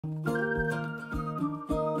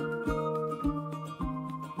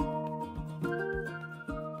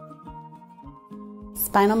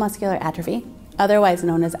Spinal muscular atrophy, otherwise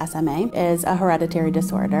known as SMA, is a hereditary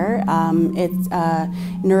disorder. It's a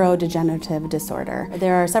neurodegenerative disorder.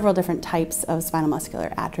 There are several different types of spinal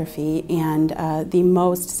muscular atrophy, and the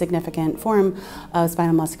most significant form of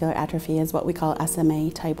spinal muscular atrophy is what we call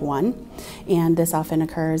SMA type 1. And this often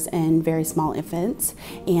occurs in very small infants.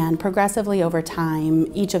 And progressively over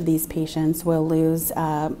time, each of these patients will lose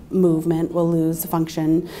movement, will lose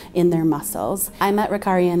function in their muscles. I met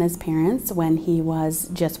Ricari and his parents when he was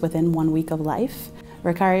just within 1 week of life.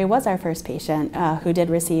 Ricari was our first patient who did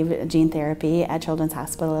receive gene therapy at Children's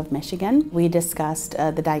Hospital of Michigan. We discussed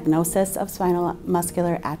the diagnosis of spinal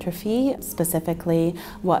muscular atrophy, specifically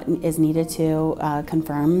what is needed to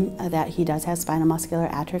confirm that he does have spinal muscular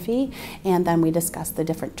atrophy, and then we discussed the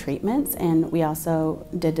different treatments, and we also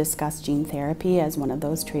did discuss gene therapy as one of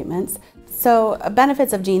those treatments. So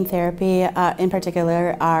benefits of gene therapy in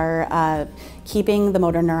particular are keeping the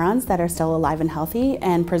motor neurons that are still alive and healthy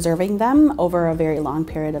and preserving them over a very long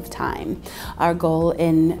period of time. Our goal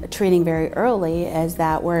in treating very early is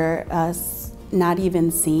that we're not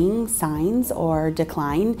even seeing signs or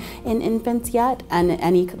decline in infants yet, and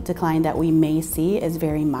any decline that we may see is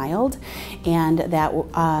very mild, and that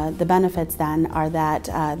the benefits then are that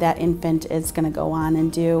that infant is going to go on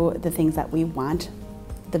and do the things that we want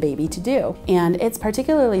the baby to do. And it's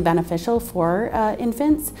particularly beneficial for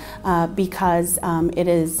infants because it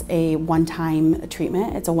is a one-time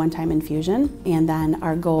treatment, it's a one-time infusion, and then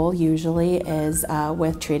our goal usually is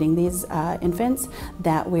with treating these infants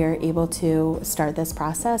that we're able to start this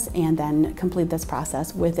process and then complete this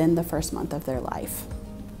process within the first month of their life.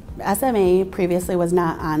 SMA previously was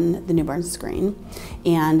not on the newborn screen,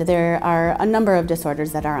 and there are a number of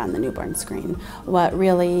disorders that are on the newborn screen. What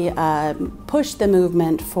really pushed the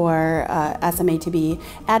movement for SMA to be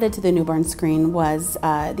added to the newborn screen was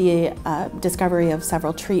the discovery of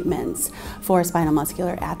several treatments for spinal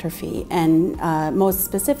muscular atrophy, and most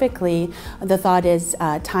specifically the thought is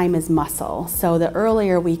time is muscle. So the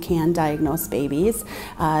earlier we can diagnose babies,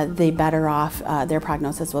 the better off their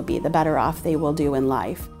prognosis will be, the better off they will do in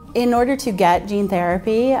life. In order to get gene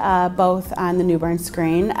therapy, both on the newborn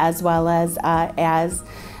screen as well as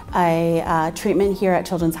a treatment here at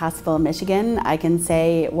Children's Hospital of Michigan, I can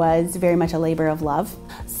say was very much a labor of love.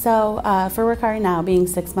 So for Ricari now, being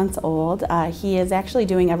 6 months old, he is actually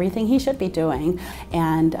doing everything he should be doing,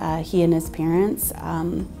 and he and his parents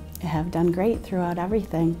have done great throughout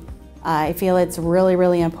everything. I feel it's really,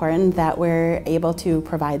 really important that we're able to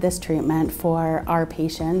provide this treatment for our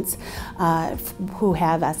patients who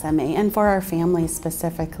have SMA and for our families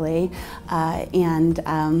specifically. I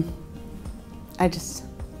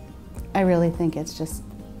really think it's just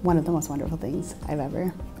one of the most wonderful things I've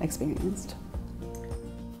ever experienced.